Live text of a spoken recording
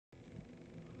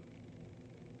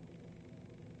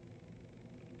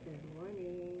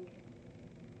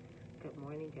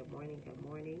good morning, good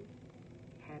morning.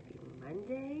 Happy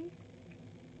Monday.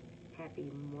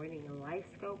 Happy morning, Life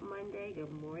Scope Monday.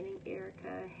 Good morning,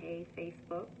 Erica. Hey,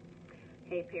 Facebook.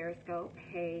 Hey, Periscope.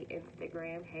 Hey,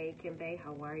 Instagram. Hey, Kimbe.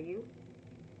 How are you?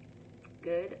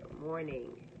 Good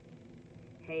morning.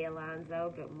 Hey,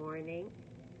 Alonzo. Good morning.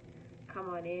 Come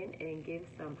on in and give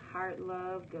some heart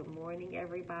love. Good morning,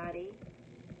 everybody.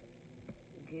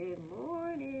 Good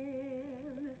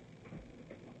morning.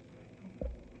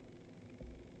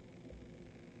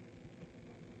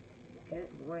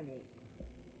 Good morning.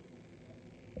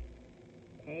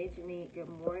 Hey, Janique. Good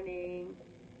morning.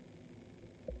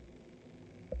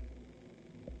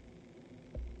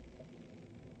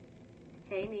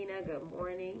 Hey, Nina. Good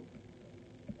morning.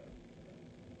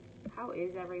 How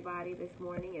is everybody this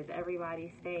morning? Is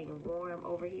everybody staying warm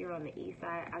over here on the east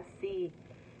side? I see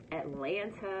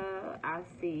Atlanta. I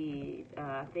see,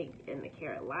 I think in the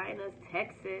Carolinas,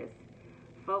 Texas.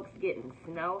 Folks getting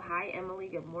snow. Hi, Emily.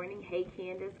 Good morning. Hey,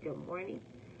 Candace. Good morning.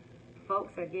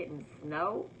 Folks are getting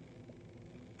snow.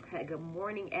 Good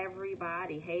morning,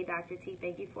 everybody. Hey, Dr. T.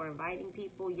 Thank you for inviting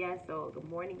people. Yes. So, good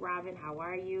morning, Robin. How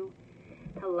are you?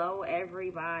 Hello,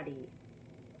 everybody.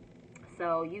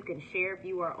 So you can share if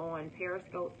you are on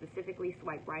Periscope specifically.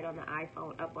 Swipe right on the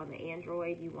iPhone, up on the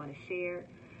Android. You want to share.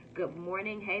 Good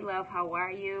morning. Hey, love. How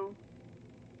are you?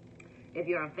 If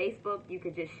you're on Facebook, you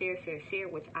could just share,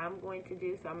 which I'm going to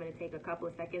do. So I'm going to take a couple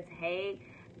of seconds. Hey,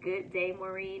 good day,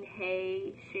 Maureen.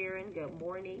 Hey, Sharon. Good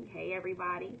morning. Hey,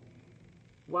 everybody.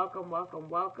 Welcome, welcome,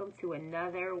 welcome to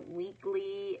another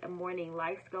weekly morning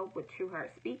Life Scope with Trueheart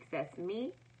Speaks. That's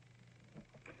me,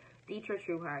 Detra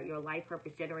Trueheart, your life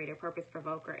purpose generator, purpose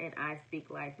provoker, and I Speak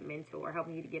Life mentor,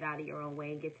 helping you to get out of your own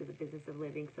way and get to the business of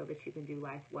living so that you can do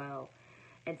life well.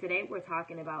 And today we're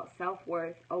talking about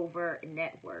self-worth over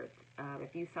net worth.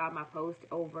 If you saw my post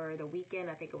over the weekend,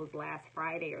 I think it was last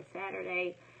Friday or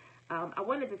Saturday, I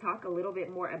wanted to talk a little bit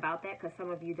more about that because some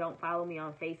of you don't follow me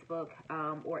on Facebook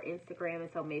or Instagram, and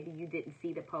so maybe you didn't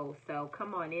see the post. So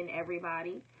come on in,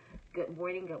 everybody. Good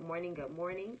morning, good morning, good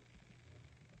morning.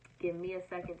 Give me a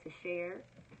second to share.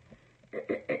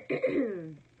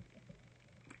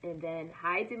 And then,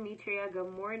 hi, Demetria.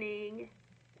 Good morning.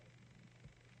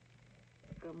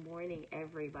 Good morning,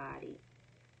 everybody.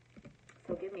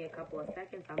 So give me a couple of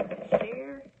seconds. I'm going to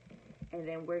share, and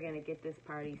then we're going to get this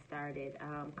party started.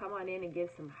 Come on in and give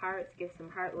some hearts, give some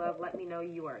heart love. Let me know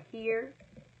you are here.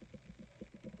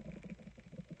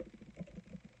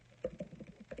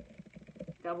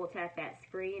 Double tap that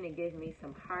screen and give me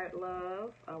some heart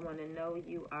love. I want to know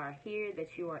you are here,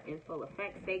 that you are in full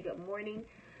effect. Say good morning,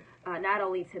 not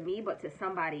only to me, but to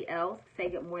somebody else. Say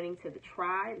good morning to the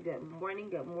tribe. Good morning,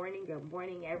 good morning, good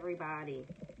morning, everybody.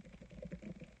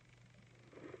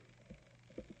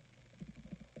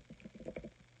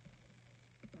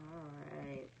 All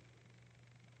right.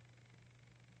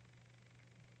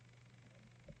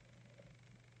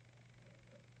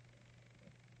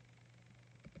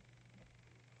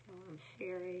 So I'm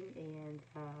sharing, and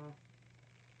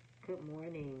good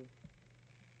morning.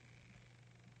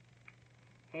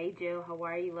 Hey, Jill, how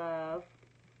are you, love?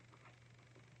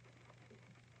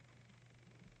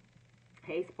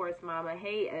 Hey, Sports Mama.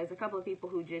 Hey, there's a couple of people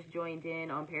who just joined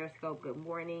in on Periscope. Good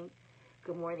morning.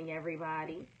 Good morning,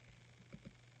 everybody.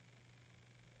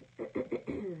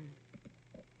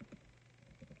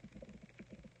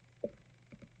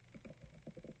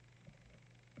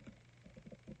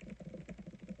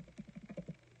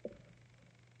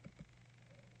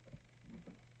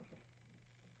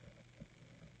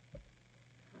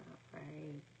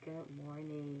 Good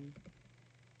morning.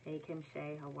 Hey, Kim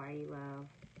Shay, how are you, love?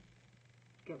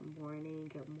 Good morning,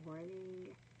 good morning.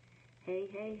 Hey,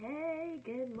 hey, hey,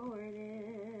 good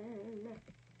morning.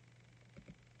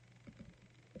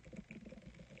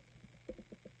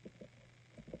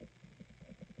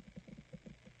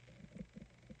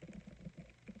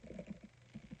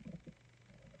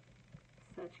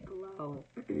 Such glow.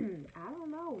 I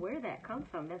don't know where that comes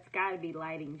from. That's got to be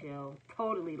lighting, Jill.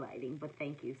 Totally lighting, but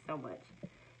thank you so much.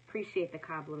 Appreciate the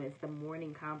compliments, the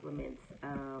morning compliments.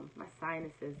 My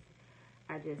sinuses,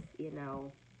 I just,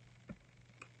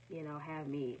 have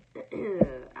me,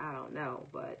 I don't know,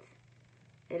 but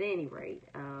at any rate,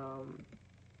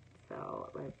 so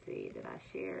let's see, did I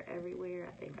share everywhere?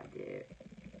 I think I did.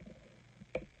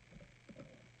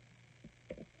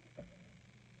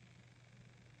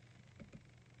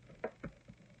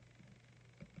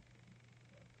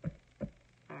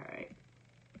 All right.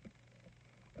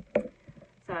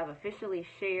 So I've officially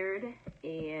shared,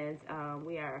 and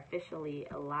we are officially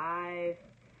live.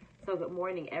 So good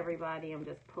morning, everybody. I'm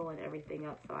just pulling everything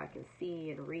up so I can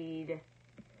see and read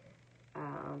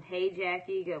Hey,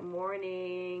 Jackie, good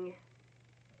morning.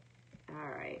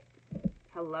 All right.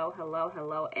 Hello, hello,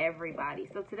 hello, everybody.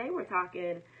 So today we're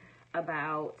talking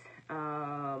about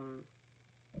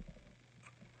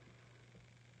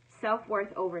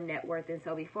self-worth over net worth. And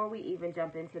so before we even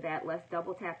jump into that, let's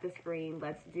double tap the screen.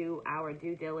 Let's do our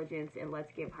due diligence and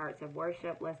let's give hearts of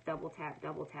worship. Let's double tap,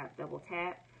 double tap, double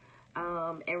tap.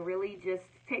 And really just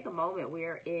take a moment.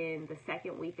 We're in the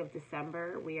second week of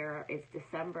December. It's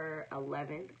December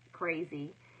 11th.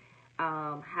 Crazy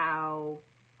how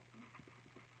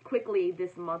quickly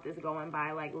this month is going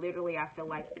by. Like literally, I feel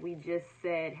like we just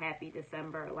said happy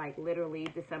December. Like literally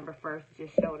December 1st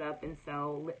just showed up. And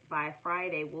so by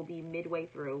Friday, we'll be midway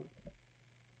through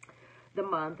the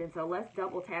month. And so let's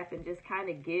double tap and just kind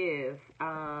of give,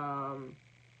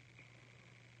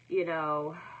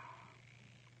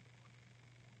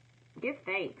 give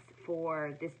thanks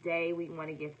for this day. We want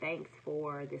to give thanks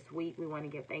for this week. We want to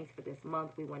give thanks for this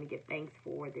month. We want to give thanks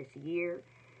for this year.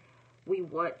 We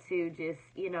want to just,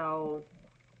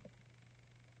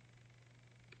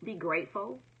 be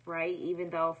grateful, right?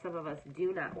 Even though some of us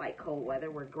do not like cold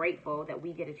weather, we're grateful that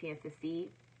we get a chance to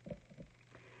see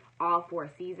all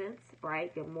 4 seasons,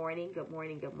 right? Good morning, good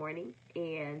morning, good morning.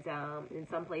 And in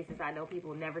some places, I know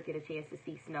people never get a chance to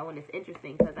see snow. And it's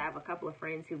interesting because I have a couple of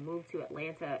friends who moved to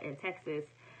Atlanta and Texas.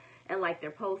 And like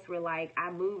their posts were like,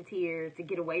 I moved here to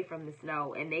get away from the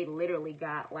snow. And they literally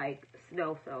got like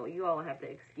snow. So you all have to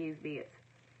excuse me. It's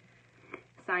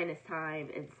sinus time.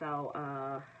 And so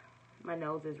my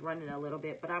nose is running a little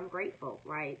bit. But I'm grateful,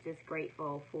 right? Just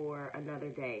grateful for another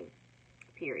day,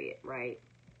 period, right?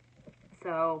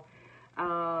 So,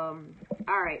 all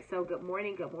right. So good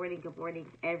morning, good morning, good morning,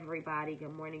 everybody.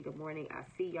 Good morning, good morning. I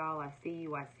see y'all. I see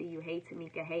you. I see you. Hey,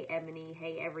 Tamika. Hey, Ebony.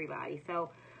 Hey, everybody. So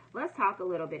let's talk a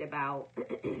little bit about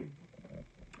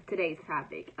today's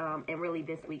topic, and really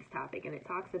this week's topic. And it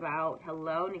talks about,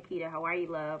 hello, Nikita. How are you,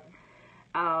 love?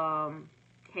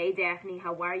 Hey, Daphne.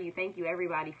 How are you? Thank you,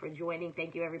 everybody, for joining.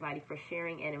 Thank you, everybody, for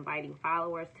sharing and inviting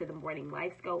followers to the Morning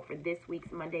Life Scope for this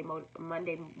week's Monday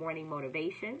morning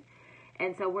motivation.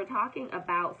 And so we're talking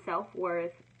about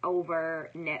self-worth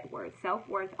over net worth,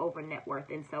 self-worth over net worth.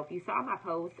 And so if you saw my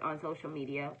post on social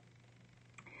media,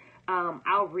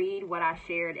 I'll read what I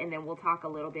shared and then we'll talk a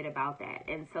little bit about that.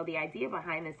 And so the idea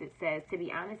behind this, it says, to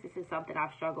be honest, this is something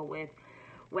I've struggled with.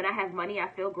 When I have money, I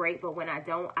feel great, but when I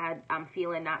don't, I'm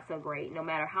feeling not so great. No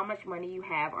matter how much money you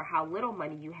have or how little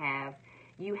money you have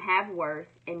worth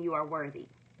and you are worthy.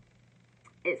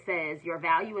 It says, your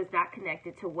value is not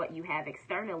connected to what you have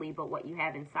externally, but what you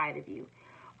have inside of you.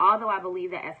 Although I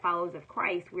believe that as followers of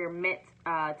Christ, we're meant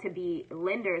to be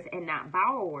lenders and not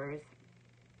borrowers,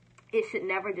 it should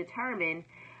never determine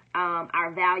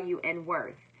our value and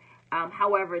worth.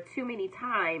 However, too many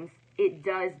times it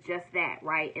does just that,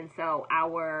 right? And so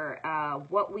our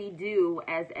what we do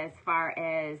as far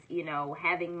as,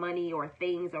 having money or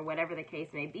things or whatever the case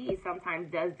may be,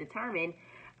 sometimes does determine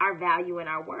our value and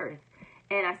our worth.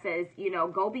 And I says,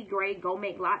 go be great, go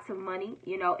make lots of money,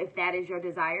 if that is your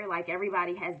desire. Like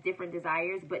everybody has different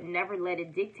desires, but never let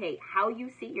it dictate how you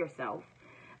see yourself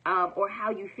or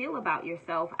how you feel about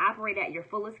yourself. Operate at your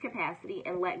fullest capacity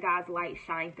and let God's light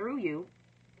shine through you.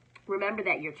 Remember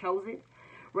that you're chosen.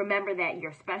 Remember that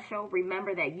you're special.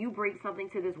 Remember that you bring something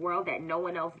to this world that no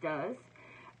one else does.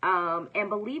 And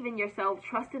believe in yourself,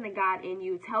 trust in the God in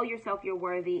you, tell yourself you're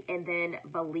worthy, and then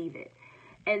believe it.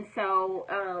 And so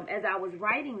as I was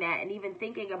writing that and even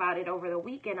thinking about it over the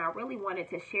weekend, I really wanted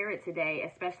to share it today,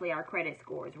 especially our credit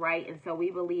scores, right? And so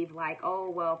we believe like, oh,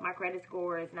 well, if my credit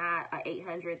score is not an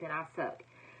 800, then I suck.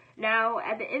 Now,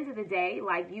 at the end of the day,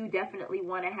 like you definitely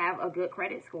want to have a good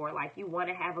credit score. Like you want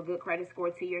to have a good credit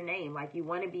score to your name. Like you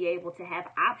want to be able to have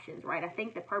options, right? I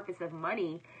think the purpose of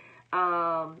money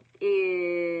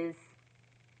is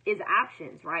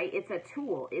options, right? It's a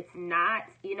tool. It's not,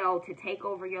 to take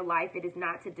over your life. It is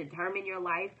not to determine your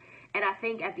life. And I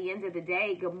think at the end of the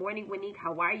day, good morning, Winique,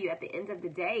 how are you? At the end of the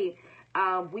day,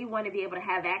 we want to be able to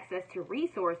have access to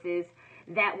resources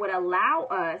that would allow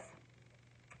us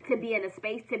to be in a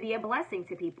space to be a blessing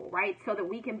to people, right? So that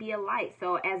we can be a light.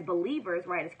 So as believers,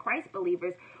 right, as Christ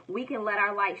believers, we can let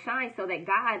our light shine so that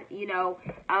God,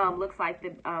 looks like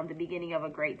the beginning of a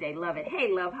great day. Love it.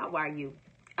 Hey, love, how are you?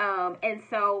 And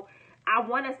so I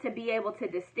want us to be able to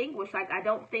distinguish, like, I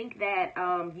don't think that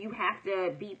you have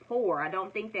to be poor. I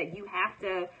don't think that you have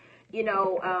to, but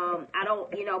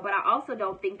I also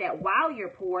don't think that while you're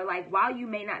poor, like while you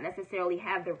may not necessarily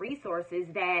have the resources,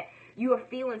 that you are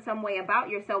feeling some way about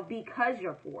yourself because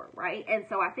you're poor, right? And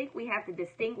so I think we have to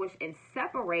distinguish and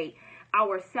separate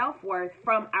our self-worth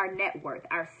from our net worth.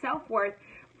 Our self-worth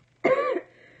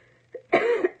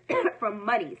from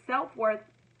money, self-worth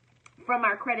from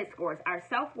our credit scores, our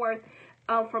self-worth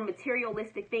from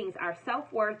materialistic things, our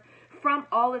self-worth from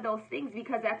all of those things,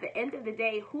 because at the end of the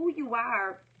day, who you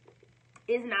are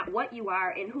is not what you are,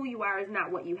 and who you are is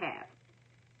not what you have.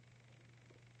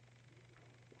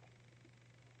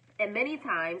 And many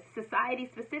times, society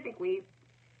specifically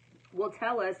will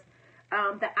tell us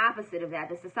the opposite of that.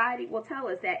 The society will tell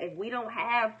us that if we don't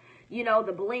have,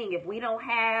 the bling, if we don't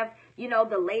have,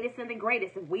 the latest and the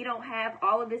greatest, if we don't have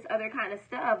all of this other kind of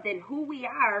stuff, then who we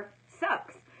are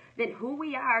sucks. Then who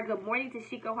we are, good morning to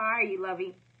Shiko, how are you,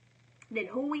 lovey? Then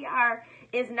who we are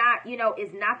is not,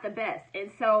 is not the best. And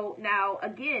so now,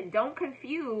 again, don't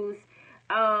confuse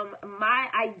my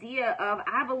idea of,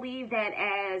 I believe that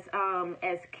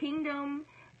as kingdom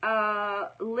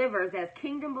livers, as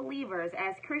kingdom believers,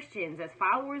 as Christians, as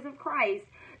followers of Christ,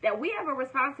 that we have a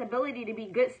responsibility to be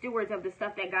good stewards of the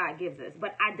stuff that God gives us.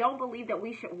 But I don't believe that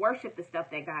we should worship the stuff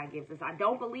that God gives us. I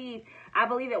believe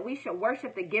that we should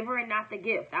worship the giver and not the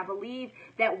gift. I believe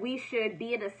that we should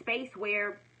be in a space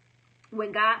where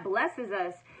when God blesses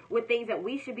us with things, that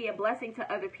we should be a blessing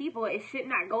to other people. It should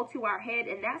not go to our head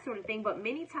and that sort of thing. But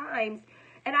many times,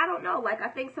 and I don't know, I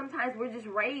think sometimes we're just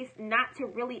raised not to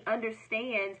really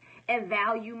understand and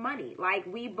value money.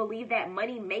 We believe that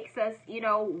money makes us,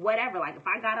 whatever. If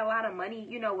I got a lot of money,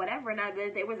 whatever. And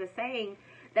there was a saying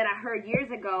that I heard years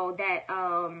ago that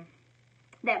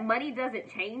that money doesn't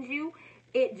change you.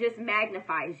 It just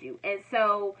magnifies you. And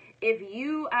so if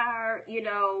you are,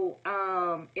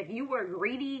 if you were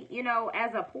greedy,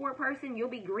 as a poor person, you'll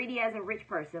be greedy as a rich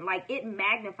person. It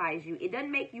magnifies you. It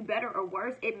doesn't make you better or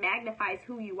worse. It magnifies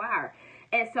who you are.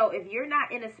 And so if you're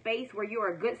not in a space where you're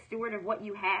a good steward of what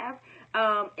you have,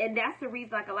 and that's the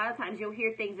reason, a lot of times you'll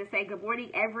hear things that say, good morning,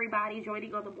 everybody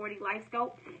joining on the Morning Life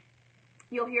Scope.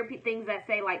 You'll hear things that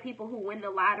say, people who win the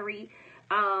lottery,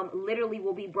 literally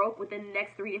will be broke within the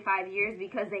next 3 to 5 years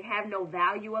because they have no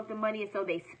value of the money, and so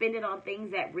they spend it on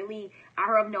things that really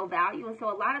are of no value. And so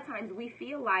a lot of times we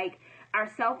feel like our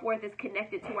self-worth is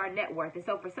connected to our net worth. And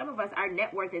so for some of us, our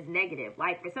net worth is negative.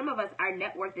 For some of us, our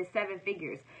net worth is 7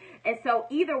 figures. And so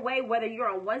either way, whether you're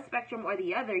on one spectrum or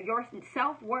the other, your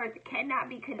self-worth cannot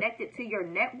be connected to your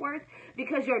net worth,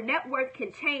 because your net worth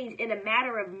can change in a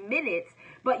matter of minutes,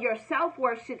 but your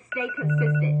self-worth should stay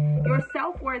consistent. Your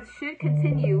self-worth should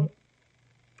continue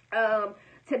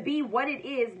to be what it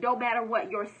is no matter what.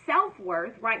 Your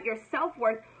self-worth, right? Your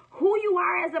self-worth, who you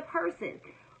are as a person.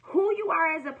 Who you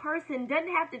are as a person doesn't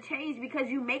have to change because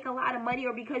you make a lot of money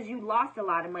or because you lost a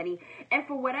lot of money. And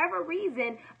for whatever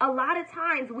reason, a lot of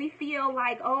times we feel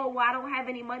like, oh, well, I don't have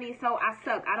any money, so I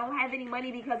suck. I don't have any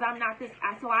money because I'm not this,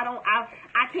 so I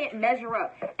can't measure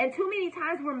up. And too many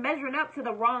times we're measuring up to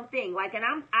the wrong thing. And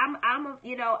I'm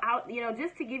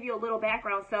just to give you a little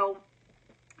background. So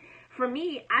for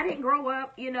me, I didn't grow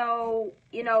up,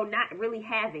 not really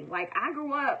having. I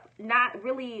grew up not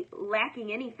really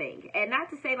lacking anything. And not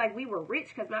to say we were rich,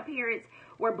 because my parents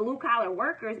were blue collar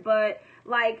workers, but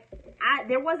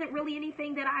there wasn't really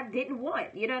anything that I didn't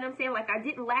want. You know what I'm saying? I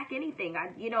didn't lack anything.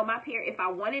 My parents, if I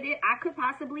wanted it, I could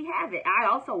possibly have it. I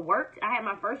also worked. I had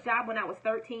my first job when I was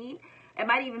 13. It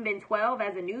might even been 12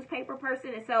 as a newspaper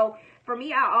person. And so for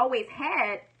me, I always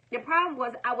had. The problem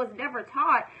was I was never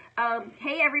taught,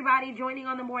 hey, everybody joining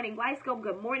on the Morning Life Scope,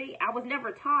 good morning. I was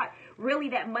never taught really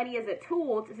that money is a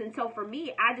tool. And so for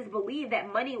me, I just believed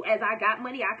that money, as I got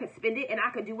money, I could spend it and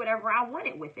I could do whatever I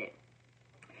wanted with it.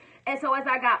 And so as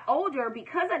I got older,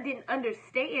 because I didn't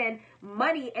understand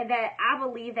money, and that I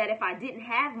believed that if I didn't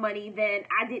have money, then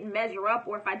I didn't measure up,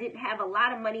 or if I didn't have a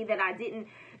lot of money, then I didn't,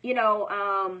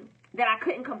 that I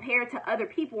couldn't compare to other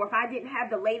people, or if I didn't have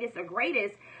the latest or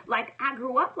greatest, I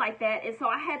grew up like that. And so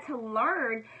I had to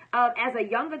learn as a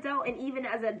young adult, and even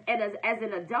as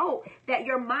an adult, that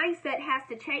your mindset has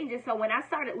to change. And so when I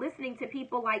started listening to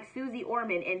people like Susie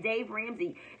Orman and Dave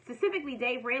Ramsey, specifically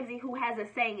Dave Ramsey, who has a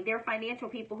saying, they're financial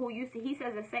people who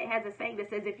has a saying that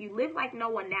says, if you live like no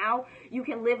one now, you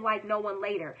can live like no one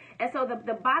later. And so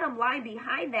the bottom line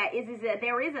behind that is that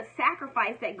there is a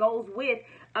sacrifice that goes with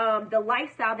the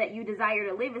lifestyle that you desire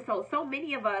to live. And so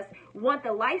many of us want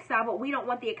the lifestyle, but we don't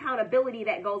want the accountability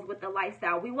that goes with the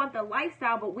lifestyle. We want the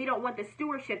lifestyle, but we don't want the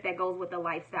stewardship that goes with the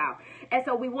lifestyle. And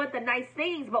so we want the nice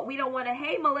things, but we don't want to,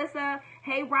 hey, Melissa,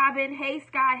 hey, Robin, hey,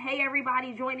 Scott, hey,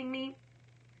 everybody joining me.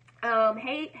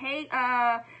 Hey,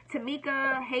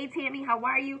 Tamika, hey, Tammy, how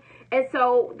are you? And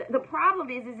so the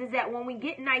problem is that when we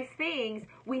get nice things,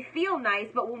 we feel nice,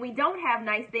 but when we don't have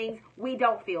nice things, we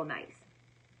don't feel nice.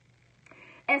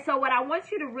 And so what I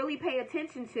want you to really pay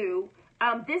attention to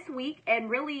this week, and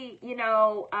really,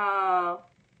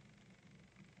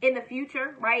 in the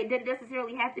future, right? It didn't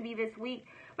necessarily have to be this week,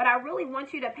 but I really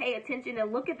want you to pay attention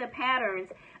and look at the patterns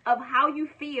of how you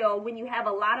feel when you have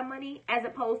a lot of money as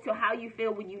opposed to how you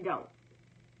feel when you don't.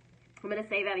 I'm going to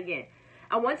say that again.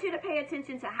 I want you to pay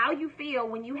attention to how you feel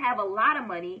when you have a lot of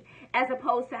money as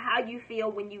opposed to how you feel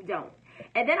when you don't.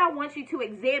 And then I want you to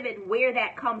examine where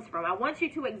that comes from. I want you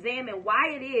to examine why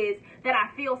it is that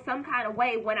I feel some kind of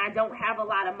way when I don't have a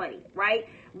lot of money, right?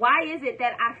 Why is it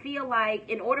that I feel like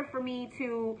in order for me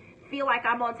to feel like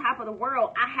I'm on top of the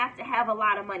world, I have to have a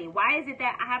lot of money? Why is it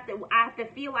that I have to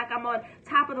feel like I'm on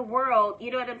top of the world?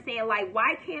 You know what I'm saying? Like,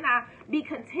 why can't I be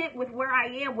content with where I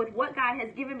am, with what God has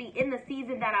given me in the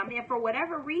season that I'm in? For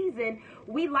whatever reason,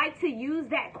 we like to use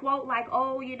that quote like,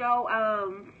 oh,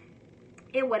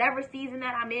 in whatever season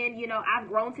that I'm in, I've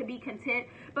grown to be content.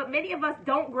 But many of us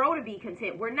don't grow to be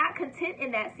content. We're not content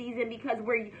in that season because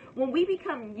when we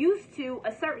become used to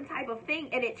a certain type of thing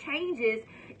and it changes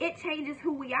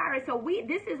who we are. And so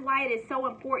this is why it is so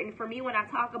important for me when I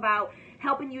talk about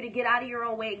helping you to get out of your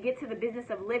own way and get to the business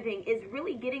of living, is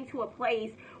really getting to a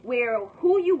place where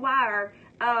who you are,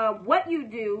 what you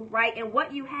do, right, and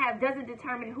what you have doesn't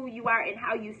determine who you are and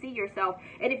how you see yourself.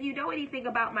 And if you know anything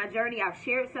about my journey, I've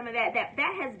shared some of that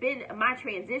has been my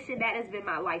transition. That has been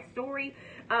my life story.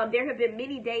 There have been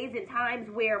many days and times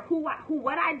where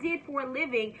what I did for a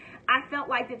living, I felt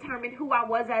like determined who I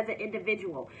was as an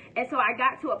individual. And so I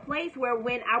got to a place where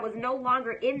when I was no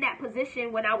longer in that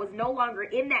position, when I was no longer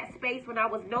in that space, when I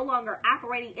was no longer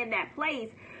operating in that place,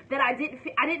 that I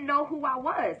didn't know who I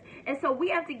was. And so we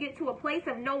have to get to a place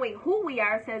of knowing who we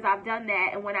are. Says I've done that,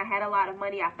 and when I had a lot of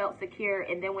money, I felt secure,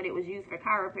 and then when it was used for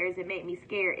car repairs, it made me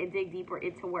scared and dig deeper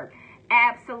into work.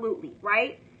 Absolutely,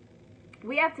 right?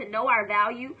 We have to know our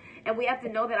value, and we have to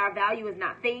know that our value is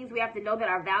not things. We have to know that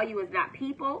our value is not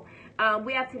people.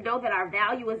 We have to know that our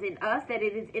value is in us, that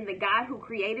it is in the God who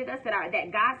created us,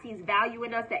 that God sees value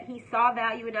in us, that he saw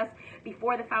value in us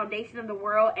before the foundation of the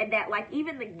world, and that like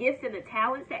even the gifts and the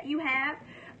talents that you have,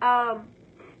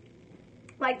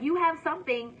 like you have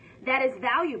something that is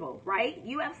valuable, right?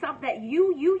 You have something that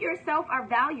you yourself are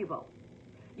valuable.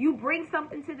 You bring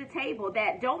something to the table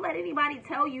that don't let anybody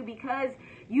tell you because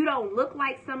you don't look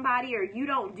like somebody or you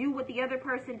don't do what the other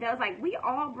person does. Like, we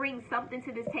all bring something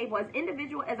to this table. As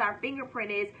individual as our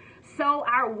fingerprint is, so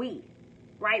are we,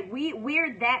 right?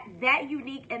 We're that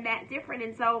unique and that different.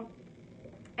 And so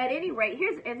at any rate,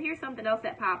 here's something else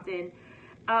that popped in.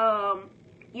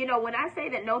 When I say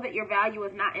that know that your value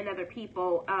is not in other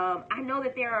people, I know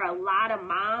that there are a lot of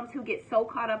moms who get so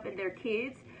caught up in their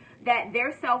kids that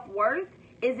their self-worth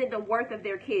is in the worth of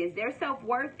their kids. Their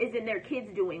self-worth is in their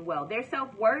kids doing well. Their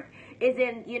self-worth is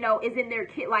in their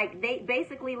kid. Like, they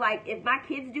basically, like, if my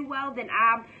kids do well, then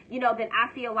then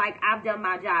I feel like I've done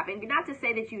my job. And not to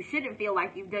say that you shouldn't feel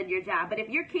like you've done your job, but if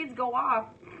your kids go off,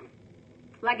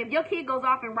 like if your kid goes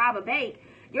off and rob a bank,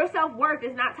 your self-worth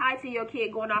is not tied to your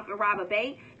kid going off and rob a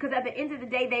bank, because at the end of the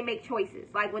day, they make choices.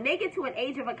 Like, when they get to an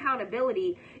age of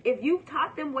accountability, if you've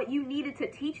taught them what you needed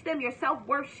to teach them, your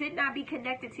self-worth should not be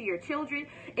connected to your children.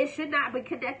 It should not be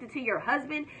connected to your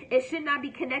husband. It should not be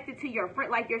connected to your friend.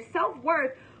 Like, your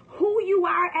self-worth, who you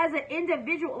are as an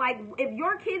individual, like if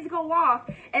your kids go off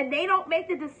and they don't make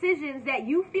the decisions that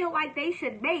you feel like they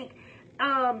should make,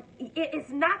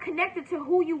 it's not connected to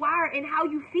who you are and how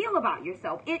you feel about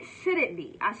yourself. It shouldn't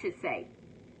be, I should say.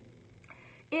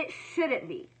 It shouldn't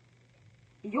be.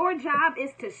 Your job is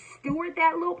to steward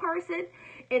that little person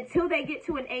until they get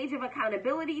to an age of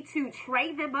accountability, to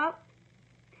train them up,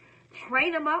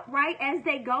 right, as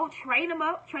they go. Train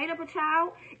up a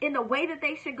child in the way that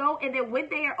they should go. And then when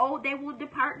they are old, they will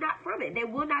depart not from it. They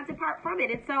will not depart from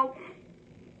it. And so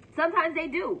sometimes they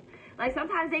do. Like,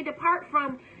 sometimes they depart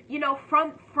from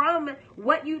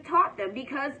what you taught them,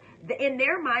 because in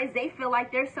their minds, they feel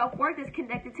like their self-worth is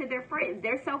connected to their friends.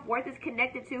 Their self-worth is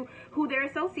connected to who they're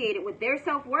associated with. Their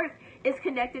self-worth is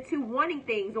connected to wanting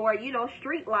things, or,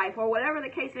 street life, or whatever the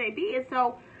case may be. And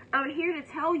so I'm here to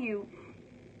tell you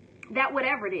that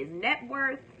whatever it is, net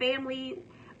worth, family,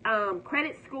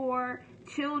 credit score,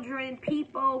 children,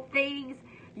 people, things,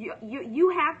 you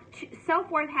have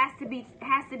self-worth has to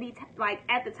be like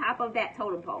at the top of that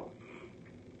totem pole.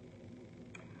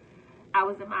 I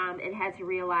was a mom and had to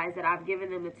realize that I've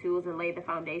given them the tools and laid the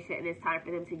foundation, and it's time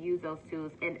for them to use those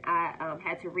tools. And I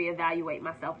had to reevaluate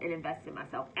myself and invest in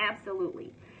myself.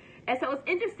 Absolutely. And so it's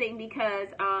interesting because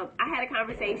I had a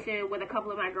conversation with a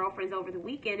couple of my girlfriends over the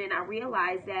weekend, and I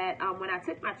realized that when I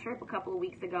took my trip a couple of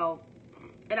weeks ago,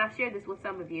 and I've shared this with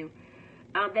some of you,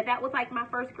 that was like my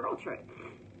first girl trip.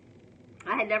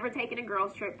 I had never taken a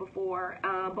girls trip before,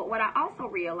 but what I also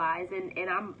realized, and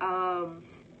I'm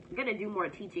going to do more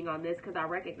teaching on this because I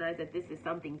recognize that this is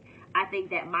something I think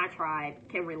that my tribe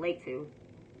can relate to.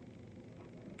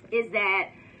 Is that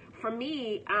for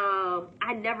me,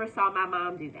 I never saw my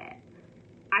mom do that.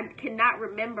 I cannot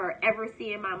remember ever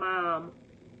seeing my mom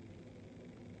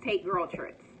take girl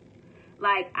trips.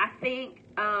 Like, I think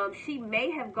she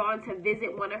may have gone to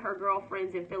visit one of her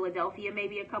girlfriends in Philadelphia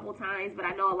maybe a couple times, but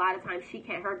I know a lot of times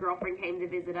her girlfriend came to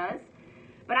visit us.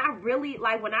 But I really,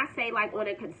 like, when I say, like, on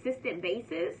a consistent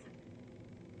basis,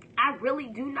 I really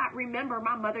do not remember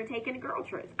my mother taking girl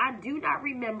trips. I do not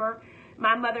remember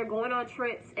my mother going on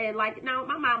trips. And, like, now,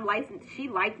 my mom liked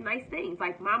nice things.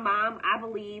 Like, my mom, I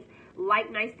believe,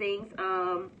 liked nice things.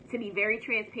 To be very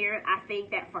transparent, I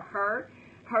think that for her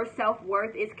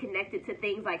self-worth is connected to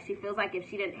things. Like, she feels like if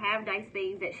she didn't have nice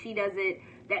things, that she's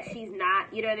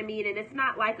not, you know what I mean? And it's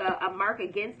not like a mark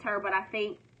against her, but I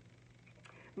think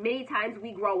many times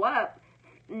we grow up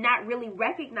not really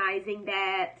recognizing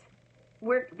that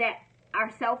our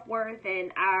self-worth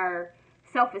and our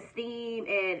self-esteem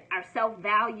and our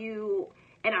self-value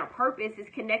and our purpose is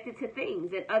connected to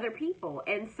things and other people.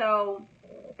 And so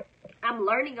I'm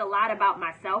learning a lot about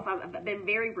myself. I've been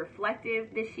very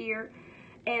reflective this year.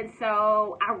 And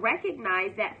so I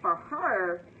recognize that for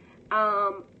her,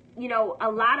 you know,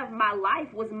 a lot of my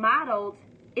life was modeled.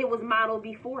 It was modeled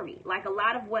before me. Like, a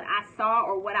lot of what I saw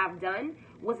or what I've done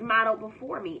was modeled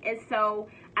before me. And so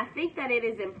I think that it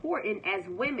is important as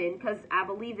women, because I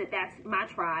believe that that's my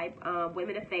tribe,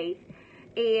 women of faith.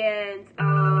 And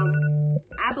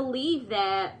I believe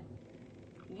that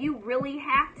you really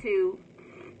have to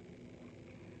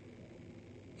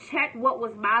check what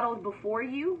was modeled before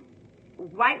you,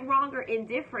 right, wrong, or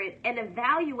indifferent, and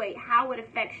evaluate how it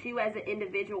affects you as an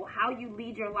individual, how you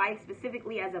lead your life,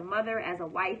 specifically as a mother, as a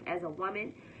wife, as a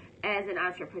woman, as an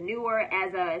entrepreneur,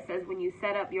 it says when you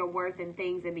set up your worth and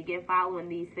things and begin following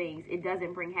these things, it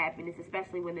doesn't bring happiness,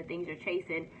 especially when the things you're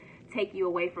chasing take you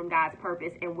away from God's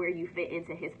purpose and where you fit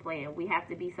into his plan. We have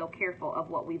to be so careful of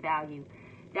what we value.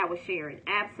 That was Sharon.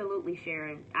 Absolutely,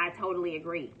 Sharon. I totally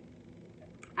agree.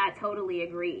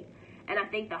 And I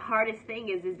think the hardest thing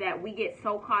is that we get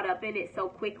so caught up in it so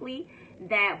quickly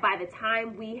that by the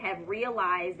time we have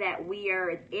realized that we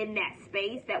are in that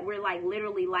space, that we're like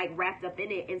literally like wrapped up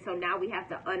in it. And so now we have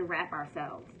to unwrap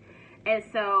ourselves. And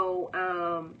so,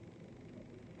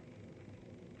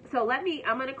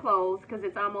 I'm going to close because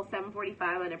it's almost 7:45.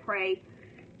 I'm going to pray.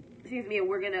 Excuse me.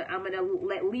 And I'm going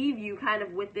to leave you kind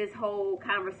of with this whole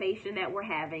conversation that we're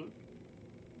having.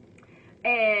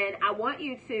 And I want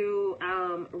you to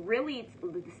really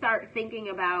start thinking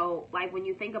about, like, when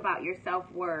you think about your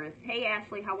self-worth. Hey,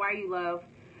 Ashley, how are you, love?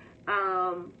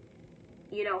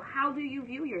 You know, how do you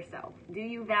view yourself? Do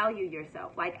you value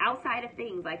yourself? Like, outside of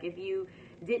things, like if you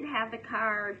didn't have the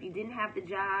car, if you didn't have the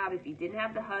job, if you didn't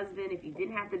have the husband, if you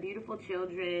didn't have the beautiful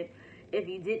children, if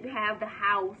you didn't have the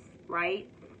house, right?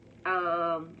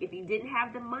 If you didn't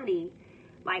have the money,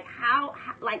 like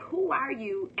who are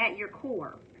you at your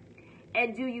core?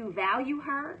 And do you value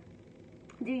her?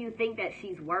 Do you think that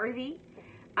she's worthy?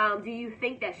 Do you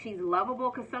think that she's lovable?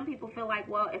 Because some people feel like,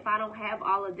 well, if I don't have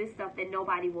all of this stuff, then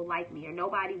nobody will like me, or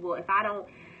nobody will, if I don't,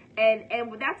 and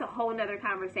that's a whole nother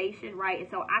conversation, right? And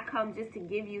so I come just to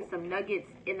give you some nuggets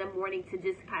in the morning to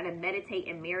just kind of meditate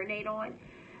and marinate on.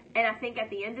 And I think at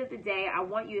the end of the day, I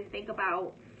want you to think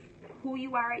about who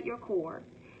you are at your core.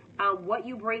 What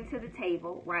you bring to the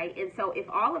table, right? And so if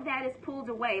all of that is pulled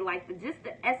away, like just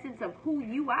the essence of who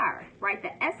you are, right?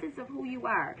 The essence of who you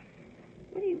are.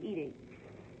 What are you eating?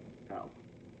 Oh.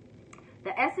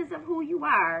 The essence of who you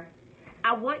are,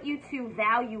 I want you to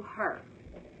value her.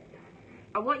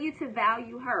 I want you to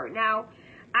value her. Now,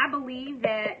 I believe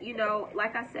that, you know,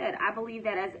 like I said, I believe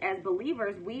that as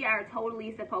believers, we are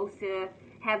totally supposed to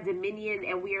have dominion,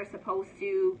 and we are supposed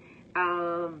to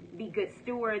be good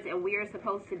stewards, and we are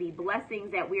supposed to be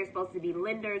blessings, that we are supposed to be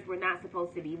lenders. We're not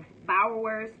supposed to be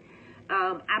borrowers.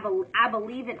 I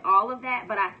believe in all of that,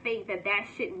 but I think that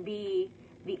shouldn't be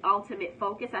the ultimate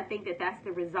focus. I think that that's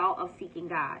the result of seeking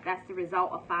God. That's the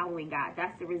result of following God.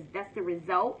 That's the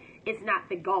result. It's not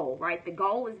the goal, right? The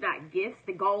goal is not gifts.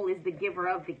 The goal is the giver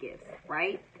of the gifts,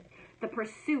 right? The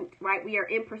pursuit, right? We are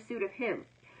in pursuit of him.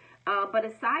 But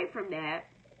aside from that,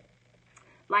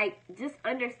 like, just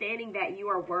understanding that you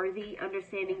are worthy,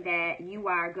 understanding that you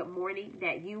are, good morning,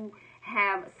 that you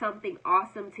have something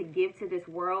awesome to give to this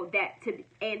world,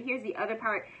 and here's the other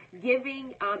part,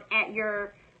 giving at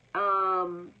your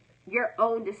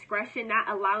own discretion, not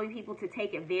allowing people to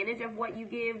take advantage of what you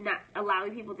give, not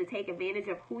allowing people to take advantage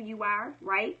of who you are,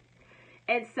 right?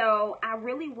 And so I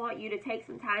really want you to take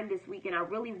some time this week, and I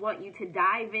really want you to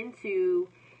dive into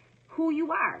who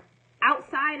you are.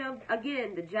 outside of,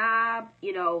 again, the job,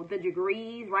 the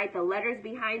degrees, right? The letters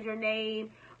behind your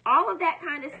name, all of that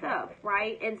kind of stuff,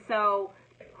 right? And so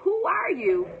who are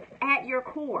you at your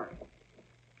core?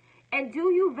 And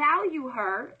do you value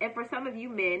her? And for some of you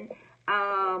men,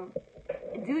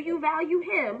 do you value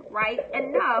him, right,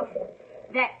 enough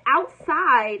that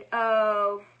outside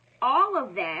of all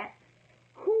of that,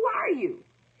 who are you?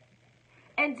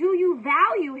 And do you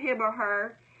value him or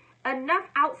her enough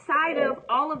outside of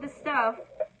all of the stuff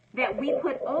that we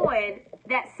put on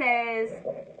that says,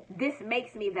 this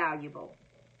makes me valuable?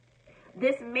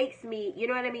 This makes me, you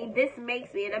know what I mean? This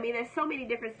makes me, and I mean, there's so many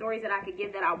different stories that I could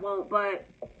give that I won't, but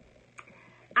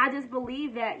I just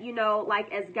believe that, like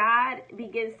as God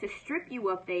begins to strip you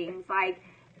of things, like,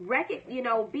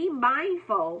 be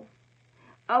mindful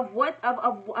of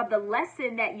of the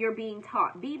lesson that you're being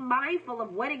taught. Be mindful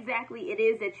of what exactly it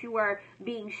is that you are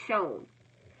being shown.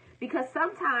 Because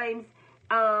sometimes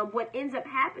what ends up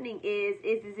happening is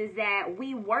that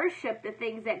we worship the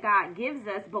things that God gives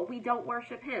us, but we don't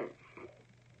worship him.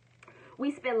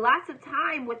 We spend lots of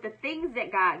time with the things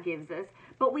that God gives us,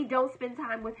 but we don't spend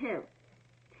time with him.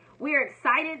 We're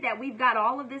excited that we've got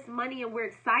all of this money, and we're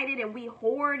excited and we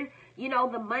hoard,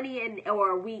 the money, and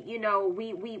or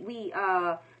we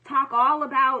talk all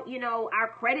about, our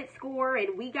credit score,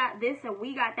 and we got this and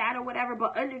we got that or whatever.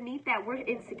 But underneath that, we're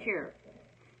insecure,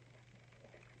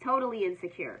 totally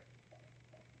insecure,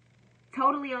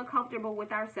 totally uncomfortable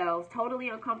with ourselves, totally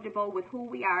uncomfortable with who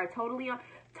we are,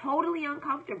 totally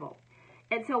uncomfortable.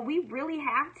 And so we really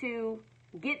have to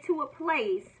get to a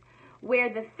place where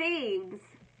the things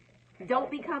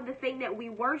don't become the thing that we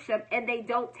worship, and they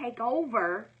don't take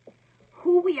over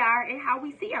who we are and how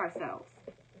we see ourselves.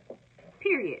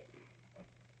 Period.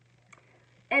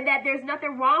 And that there's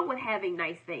nothing wrong with having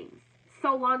nice things,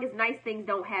 so long as nice things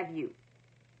don't have you.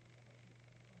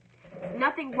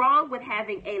 Nothing wrong with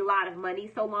having a lot of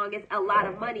money, so long as a lot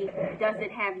of money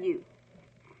doesn't have you.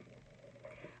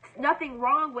 Nothing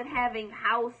wrong with having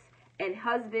house and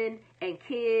husband and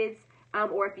kids,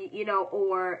 or if you,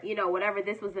 whatever.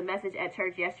 This was the message at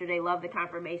church yesterday. Love the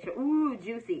confirmation. Ooh,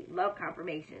 juicy. Love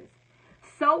confirmations.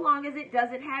 So long as it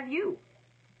doesn't have you.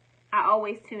 I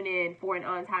always tune in for an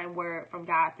on-time word from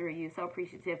God through you. So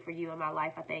appreciative for you in my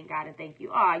life. I thank God and thank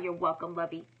you. You're welcome,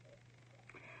 lovey.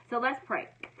 So let's pray.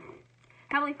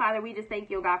 Heavenly Father, we just thank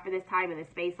you, oh God, for this time and this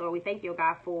space, Lord. We thank you, oh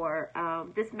God, for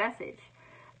this message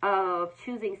of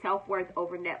choosing self-worth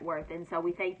over net worth. And so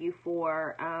we thank you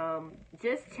for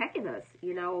just checking us,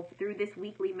 through this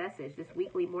weekly message, this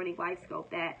weekly morning life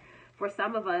scope, that for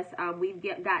some of us, we've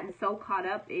gotten so caught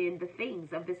up in the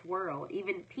things of this world,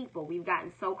 even people. We've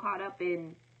gotten so caught up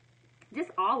in just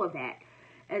all of that.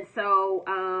 And so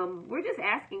we're just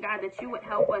asking, God, that you would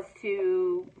help us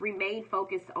to remain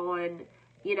focused on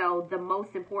the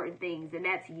most important things, and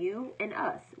that's you and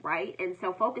us, right? And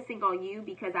so focusing on you,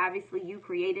 because obviously you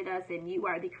created us and you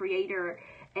are the creator,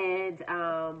 and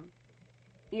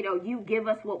you give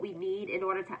us what we need in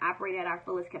order to operate at our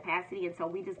fullest capacity. And so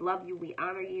we just love you, we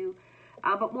honor you,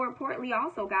 but more importantly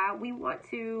also, God, we want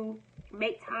to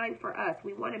make time for us.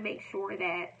 We want to make sure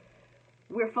that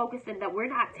we're focused and that we're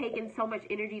not taking so much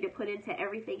energy to put into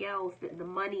everything else, the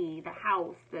money, the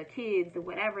house, the kids, or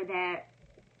whatever,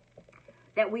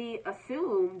 that we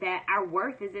assume that our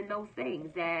worth is in those things,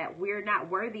 that we're not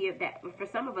worthy of that. For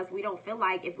some of us, we don't feel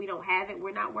like if we don't have it,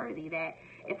 we're not worthy. That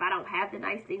if I don't have the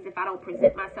nice things, if I don't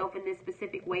present myself in this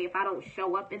specific way, if I don't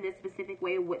show up in this specific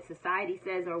way, what society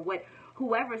says or what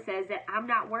whoever says, that I'm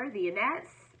not worthy. And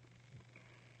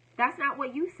that's not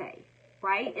what you say,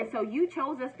 right? And so you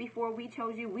chose us before we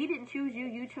chose you. We didn't choose you,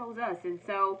 you chose us. And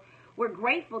so we're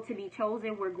grateful to be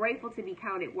chosen. We're grateful to be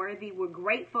counted worthy. We're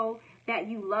grateful that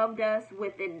you loved us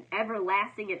with an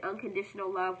everlasting and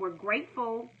unconditional love. We're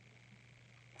grateful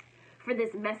for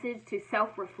this message to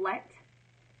self-reflect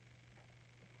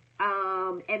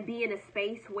and be in a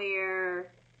space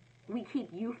where we keep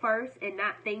you first and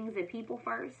not things and people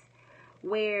first,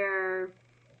 where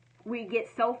we get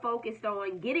so focused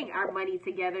on getting our money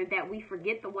together that we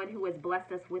forget the one who has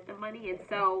blessed us with the money. And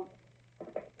so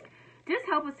just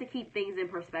help us to keep things in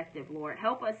perspective, Lord.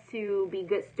 Help us to be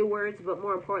good stewards, but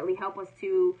more importantly, help us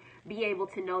to be able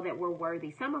to know that we're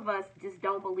worthy. Some of us just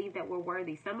don't believe that we're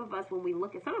worthy. Some of us,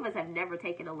 some of us have never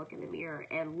taken a look in the mirror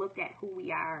and looked at who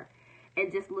we are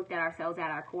and just looked at ourselves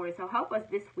at our core. And so help us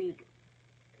this week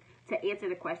to answer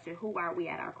the question, who are we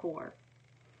at our core?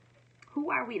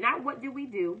 Who are we? Not what do we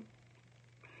do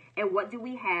and what do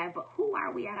we have, but who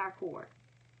are we at our core?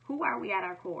 Who are we at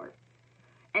our core?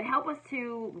 And help us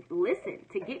to listen,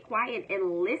 to get quiet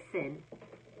and listen,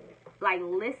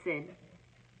 listen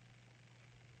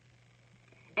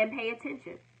and pay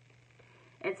attention.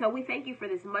 And so we thank you for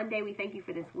this Monday. We thank you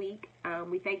for this week.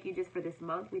 We thank you just for this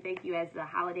month. We thank you as the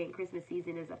holiday and Christmas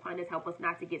season is upon us. Help us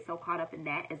not to get so caught up in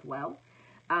that as well.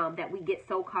 That we get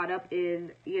so caught up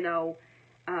in, even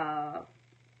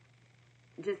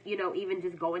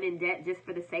just going in debt just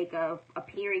for the sake of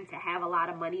appearing to have a lot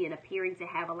of money and appearing to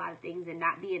have a lot of things and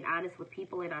not being honest with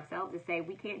people and ourselves to say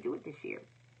we can't do it this year.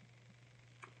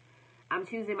 I'm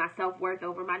choosing my self-worth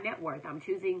over my net worth. I'm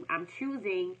choosing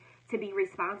to be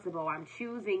responsible. I'm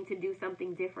choosing to do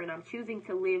something different. I'm choosing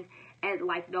to live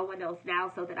like no one else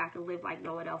now so that I can live like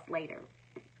no one else later.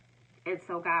 And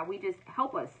so, God, we just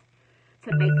help us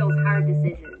to make those hard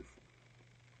decisions.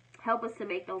 Help us to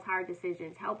make those hard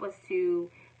decisions. Help us to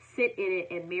sit in it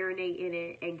and marinate in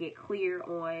it and get clear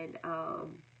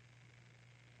on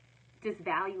just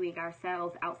valuing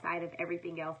ourselves outside of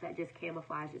everything else that just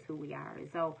camouflages who we are. And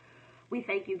so we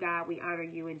thank you, God. We honor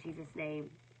you in Jesus'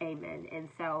 name. Amen. And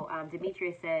so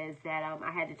Demetria says that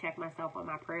I had to check myself on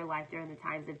my prayer life during the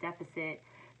times of deficit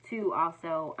to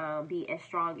also be as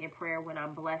strong in prayer when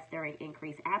I'm blessed during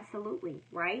increase. Absolutely.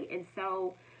 Right. And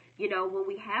so, when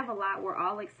we have a lot, we're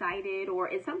all excited,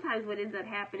 and sometimes what ends up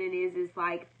happening is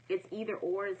like, it's either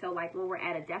or. And so like when we're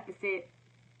at a deficit,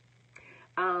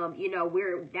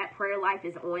 that prayer life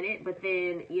is on it. But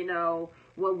then,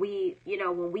 when we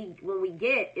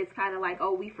get, it's kind of like,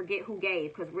 oh, we forget who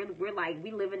gave, because we're like,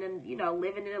 we living in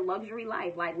a luxury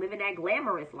life, like living that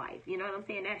glamorous life. You know what I'm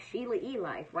saying? That Sheila E.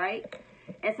 life, right?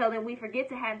 And so then we forget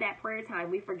to have that prayer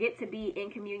time. We forget to be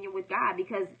in communion with God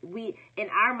because in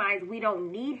our minds, we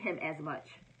don't need him as much.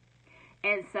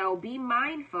 And so be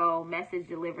mindful, message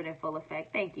delivered in full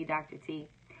effect. Thank you, Dr. T.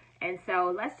 And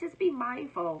so let's just be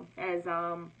mindful as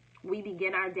we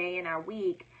begin our day and our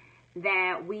week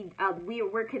that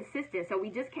we're consistent. So we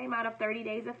just came out of 30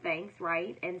 days of thanks,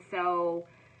 right? And so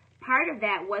part of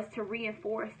that was to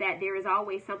reinforce that there is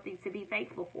always something to be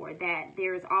thankful for, that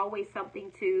there is always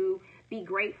something to be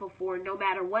grateful for, no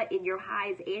matter what, in your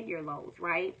highs and your lows,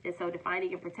 right? And so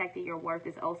defining and protecting your worth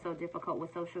is also difficult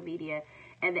with social media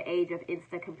and the age of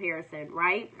instant comparison,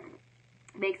 right?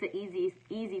 Makes it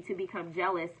easy to become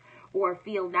jealous or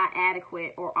feel not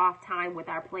adequate or off time with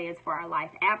our plans for our life.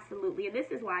 Absolutely. And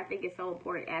this is why I think it's so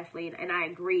important, Ashley, and I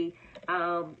agree.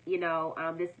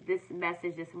 This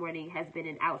message this morning has been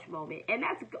an ouch moment. And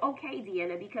that's okay,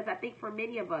 Deanna, because I think for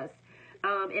many of us,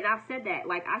 and I've said that,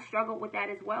 like, I struggled with that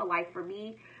as well. Like, for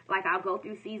me, like, I'll go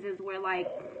through seasons where, like,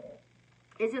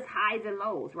 it's just highs and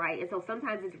lows, right? And so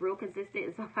sometimes it's real consistent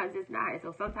and sometimes it's not. And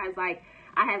so sometimes, like,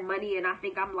 I have money and I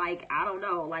think I'm like, I don't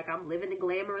know, like I'm living the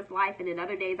glamorous life, and then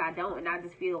other days I don't, and I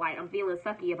just feel like I'm feeling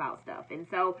sucky about stuff. And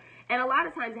so, and a lot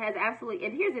of times it has absolutely,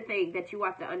 and here's the thing that you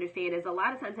have to understand is a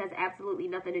lot of times it has absolutely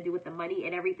nothing to do with the money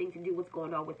and everything to do with what's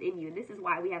going on within you. And this is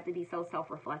why we have to be so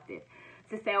self-reflective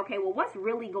to say, okay, well, what's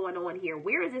really going on here?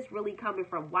 Where is this really coming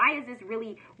from? Why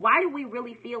do we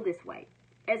really feel this way?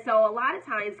 And so a lot of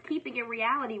times keeping in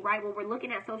reality, right, when we're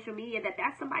looking at social media,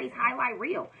 that's somebody's highlight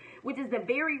reel, which is the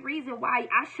very reason why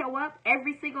I show up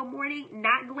every single morning,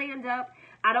 not glammed up.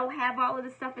 I don't have all of the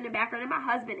stuff in the background, and my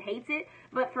husband hates it.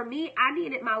 But for me, I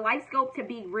needed my life scope to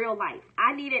be real life.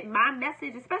 I needed my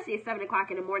message, especially at 7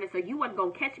 o'clock in the morning, so you wasn't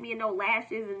going to catch me in no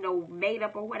lashes and no made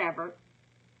up or whatever.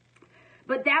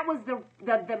 But that was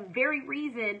the very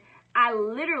reason I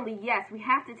literally, yes, we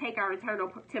have to take our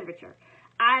internal temperature.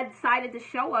 I decided to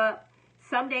show up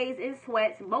some days in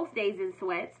sweats, most days in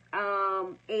sweats,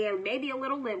 and maybe a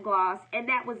little lip gloss, and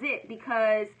that was it,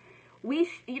 because we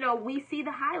see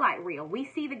the highlight reel. We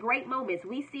see the great moments.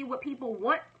 We see what people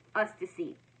want us to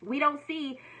see. We don't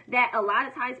see that a lot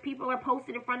of times people are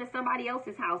posted in front of somebody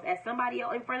else's house, in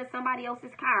front of somebody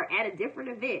else's car, at a different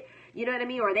event, you know what I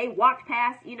mean? Or they walked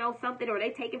past, something, or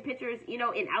they taking pictures,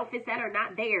 in outfits that are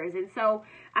not theirs. And so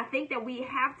I think that we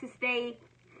have to stay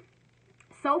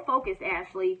so focused,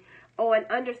 Ashley, on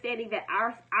understanding that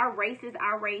our race is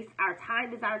our race, our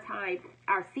time is our time,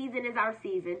 our season is our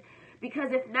season,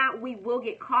 because if not, we will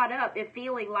get caught up in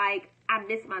feeling like I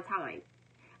missed my time.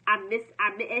 And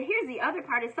here's the other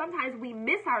part is sometimes we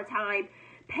miss our time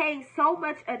paying so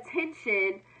much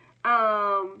attention.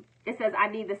 It says, I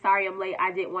need the sorry I'm late,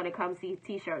 I didn't want to come see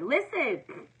t-shirt. Listen,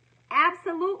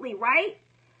 absolutely, right?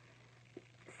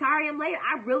 Sorry I'm late,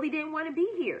 I really didn't want to be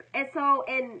here. And so,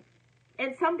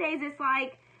 and some days it's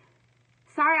like,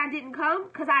 sorry I didn't come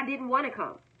because I didn't want to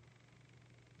come.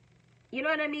 You know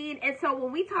what I mean? And so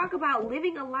when we talk about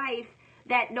living a life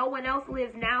that no one else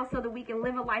lives now so that we can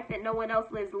live a life that no one else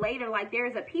lives later, like there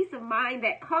is a peace of mind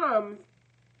that comes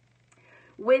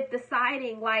with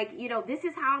deciding, like, this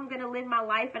is how I'm going to live my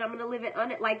life, and I'm going to live it,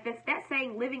 that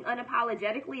saying living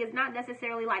unapologetically is not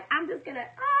necessarily like, I'm just going to,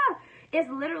 It's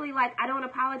literally like, I don't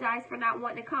apologize for not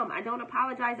wanting to come. I don't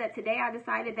apologize that today I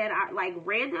decided that I, like,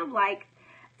 random, like,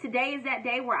 today is that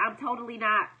day where I'm totally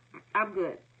not, I'm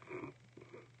good.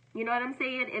 You know what I'm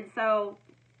saying? And so,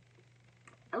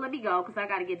 let me go, because I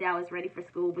got to get Dallas ready for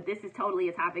school. But this is totally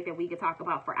a topic that we could talk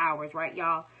about for hours, right,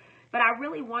 y'all? But I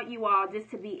really want you all just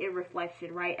to be in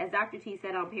reflection, right? As Dr. T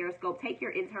said on Periscope, take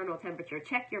your internal temperature,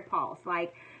 check your pulse.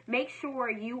 Like, make sure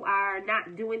you are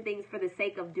not doing things for the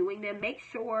sake of doing them. Make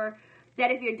sure that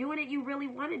if you're doing it, you really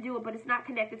want to do it, but it's not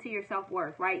connected to your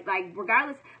self-worth, right? Like,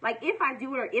 regardless, like, if I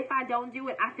do it or if I don't do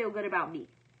it, I feel good about me.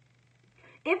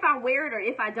 If I wear it or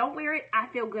if I don't wear it, I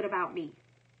feel good about me.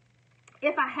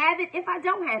 If I have it, if I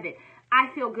don't have it, I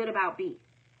feel good about me.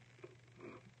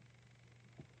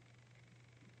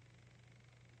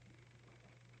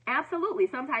 Absolutely.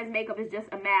 Sometimes makeup is just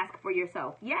a mask for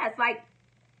yourself. Yes, like,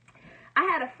 I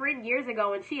had a friend years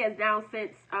ago, and she has now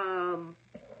since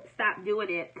stopped doing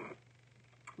it.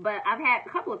 But I've had a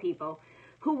couple of people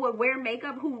who would wear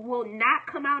makeup, who will not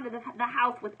come out of the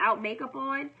house without makeup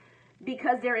on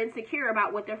because they're insecure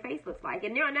about what their face looks like.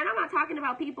 And then I'm not talking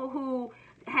about people who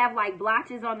have, like,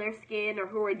 blotches on their skin or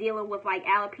who are dealing with, like,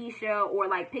 alopecia or,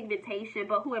 like, pigmentation,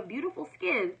 but who have beautiful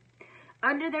skin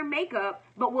under their makeup,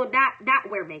 but will not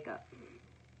wear makeup.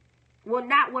 Will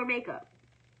not wear makeup.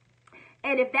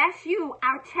 And if that's you,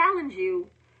 I'll challenge you,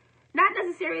 not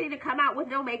necessarily to come out with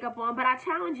no makeup on, but I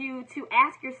challenge you to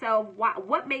ask yourself,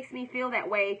 what makes me feel that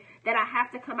way, that I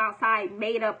have to come outside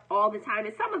made up all the time?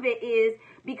 And some of it is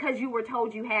because you were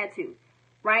told you had to,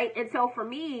 right? And so for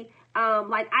me,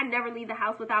 like, I never leave the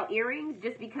house without earrings,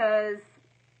 just because,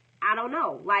 I don't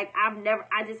know, like,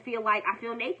 I just feel like I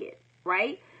feel naked,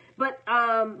 right? But,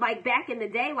 like, back in the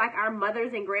day, like, our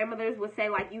mothers and grandmothers would say,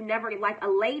 like, you never, like, a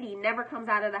lady never comes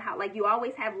out of the house, like, you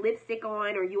always have lipstick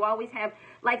on, or you always have,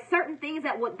 like, certain things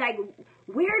that would, like,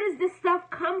 where does this stuff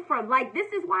come from? Like,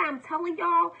 this is why I'm telling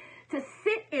y'all to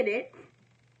sit in it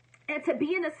and to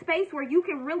be in a space where you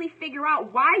can really figure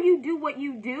out why you do what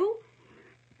you do,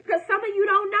 because some of you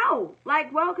don't know.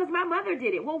 Like, well, because my mother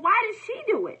did it. Well, why did she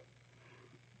do it?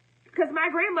 Because my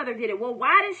grandmother did it. Well,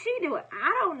 why did she do it?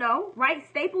 I don't know, right?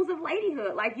 Staples of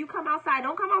ladyhood. Like, you come outside.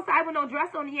 Don't come outside with no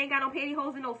dress on and you ain't got no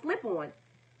pantyhose and no slip on.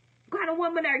 What kind of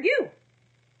woman are you?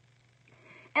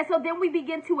 And so then we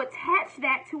begin to attach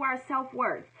that to our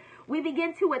self-worth. We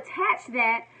begin to attach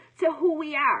that to who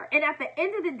we are. And at the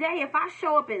end of the day, if I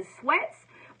show up in sweats,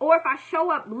 or if I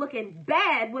show up looking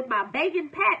bad with my bacon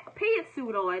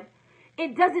pantsuit on,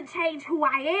 it doesn't change who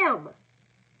I am.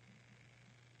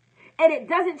 And it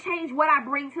doesn't change what I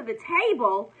bring to the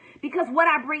table, because what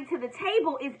I bring to the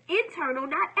table is internal,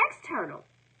 not external.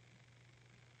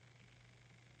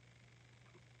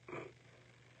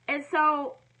 And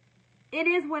so it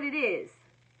is what it is.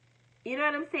 You know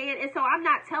what I'm saying? And so I'm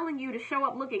not telling you to show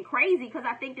up looking crazy, because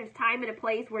I think there's time and a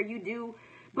place where you do,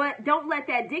 but don't let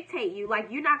that dictate you. Like,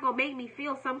 you're not going to make me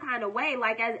feel some kind of way.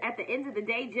 Like, at the end of the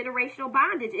day, generational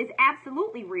bondage is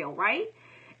absolutely real, right?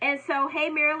 And so, hey,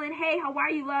 Marilyn, hey, how are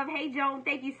you, love? Hey, Joan,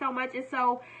 thank you so much. And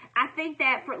so I think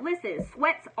that, listen,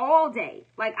 sweats all day.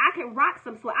 Like, I can rock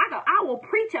some sweat. I will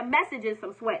preach a message in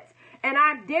some sweats. And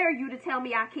I dare you to tell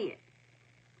me I can't.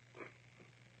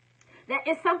 That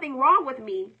is something wrong with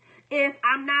me if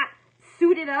I'm not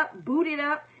suited up, booted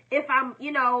up, if I'm,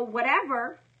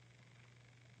 whatever.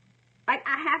 Like,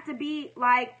 I have to be,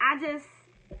 like,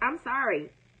 I'm sorry.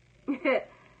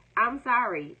 I'm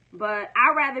sorry, but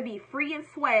I'd rather be free in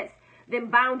sweats than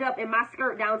bound up in my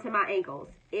skirt down to my ankles.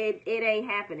 It ain't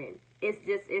happening.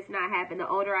 It's not happening. The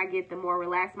older I get, the more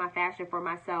relaxed my fashion for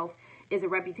myself is a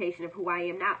reputation of who I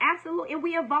am now. Absolutely, and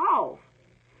we evolve.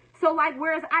 So, like,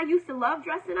 whereas I used to love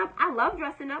dressing up, I love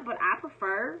dressing up, but I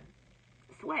prefer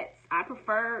sweats. I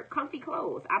prefer comfy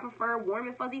clothes. I prefer warm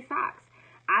and fuzzy socks.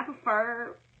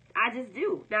 I just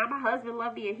do. Now, my husband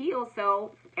loves me in heels,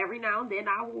 so every now and then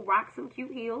I will rock some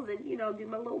cute heels and, do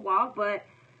my little walk, but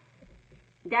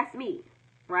that's me,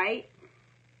 right?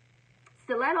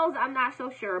 Stilettos, I'm not so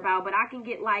sure about, but I can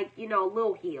get, like,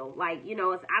 little heel. Like,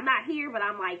 I'm not here, but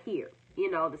I'm, like, here.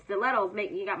 The stilettos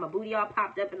make me, got my booty all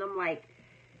popped up, and I'm, like,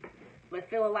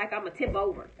 feeling like I'm a tip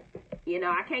over.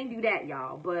 I can't do that,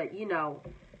 y'all, but,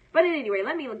 But at any rate,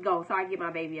 let me go so I can get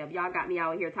my baby up. Y'all got me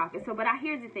out here talking. So, but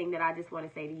here's the thing that I just want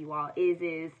to say to you all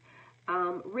is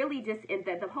really just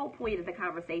the whole point of the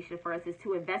conversation for us is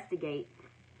to investigate,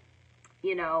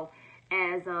 as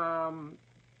Andy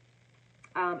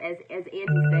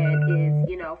said,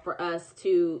 is, for us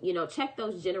to, check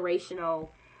those generational,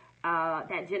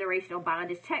 that generational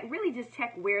bondage, really just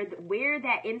check where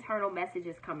that internal message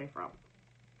is coming from.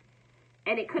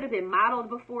 And it could have been modeled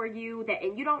before you,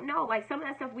 and you don't know, like, some of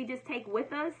that stuff we just take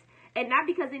with us, And not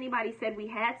because anybody said we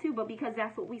had to, but because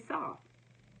that's what we saw.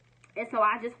 And so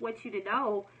I just want you to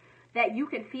know that you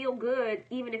can feel good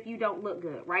even if you don't look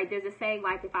good, right? There's a saying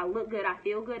like, if I look good, I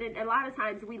feel good. And a lot of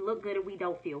times we look good and we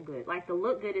don't feel good. Like, the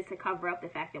look good is to cover up the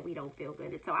fact that we don't feel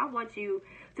good. And so I want you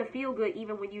to feel good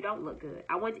even when you don't look good.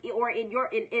 I want, or in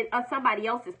somebody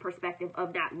else's perspective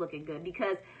of not looking good.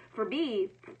 Because for me,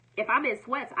 if I'm in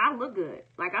sweats, I look good.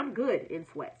 Like, I'm good in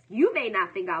sweats. You may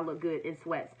not think I look good in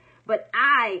sweats, but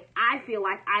I feel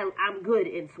like I'm good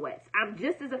in sweats. I'm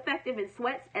just as effective in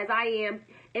sweats as I am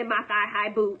in my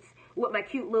thigh-high boots with my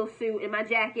cute little suit and my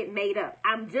jacket made up.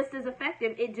 I'm just as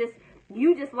effective.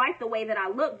 You just like the way that I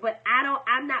look, but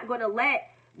I'm not going to let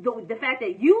the fact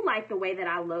that you like the way that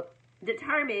I look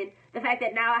determine the fact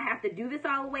that now I have to do this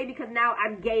all the way because now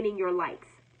I'm gaining your likes.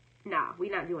 Nah,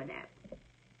 we're not doing that.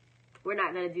 We're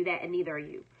not going to do that, and neither are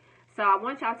you. So I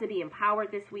want y'all to be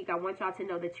empowered this week. I want y'all to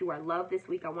know that you are loved this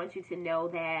week. I want you to know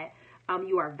that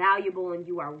you are valuable and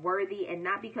you are worthy, and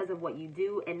not because of what you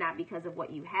do and not because of what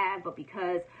you have, but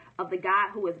because of the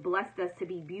God who has blessed us to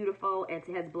be beautiful and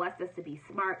has blessed us to be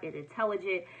smart and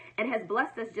intelligent and has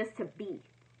blessed us just to be,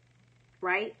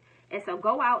 right? And so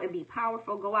go out and be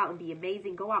powerful. Go out and be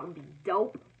amazing. Go out and be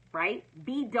dope, right?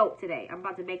 Be dope today. I'm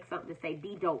about to make something to say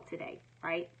be dope today,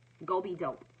 right? Go be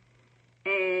dope.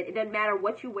 And it doesn't matter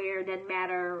what you wear. It doesn't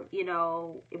matter,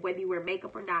 whether you wear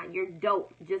makeup or not. You're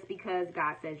dope just because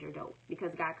God says you're dope.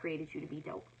 Because God created you to be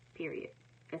dope, period.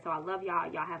 And so I love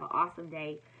y'all. Y'all have an awesome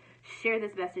day. Share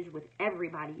this message with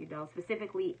everybody you know,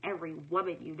 specifically every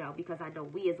woman you know, because I know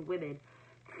we as women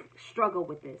struggle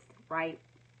with this, right?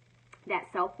 That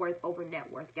self-worth over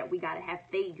net worth, that we got to have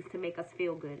things to make us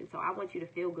feel good. And so I want you to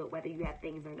feel good whether you have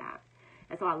things or not.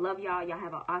 And so I love y'all. Y'all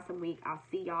have an awesome week. I'll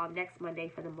see y'all next Monday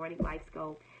for the Morning Life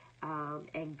Scope.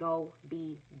 And go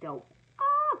be dope.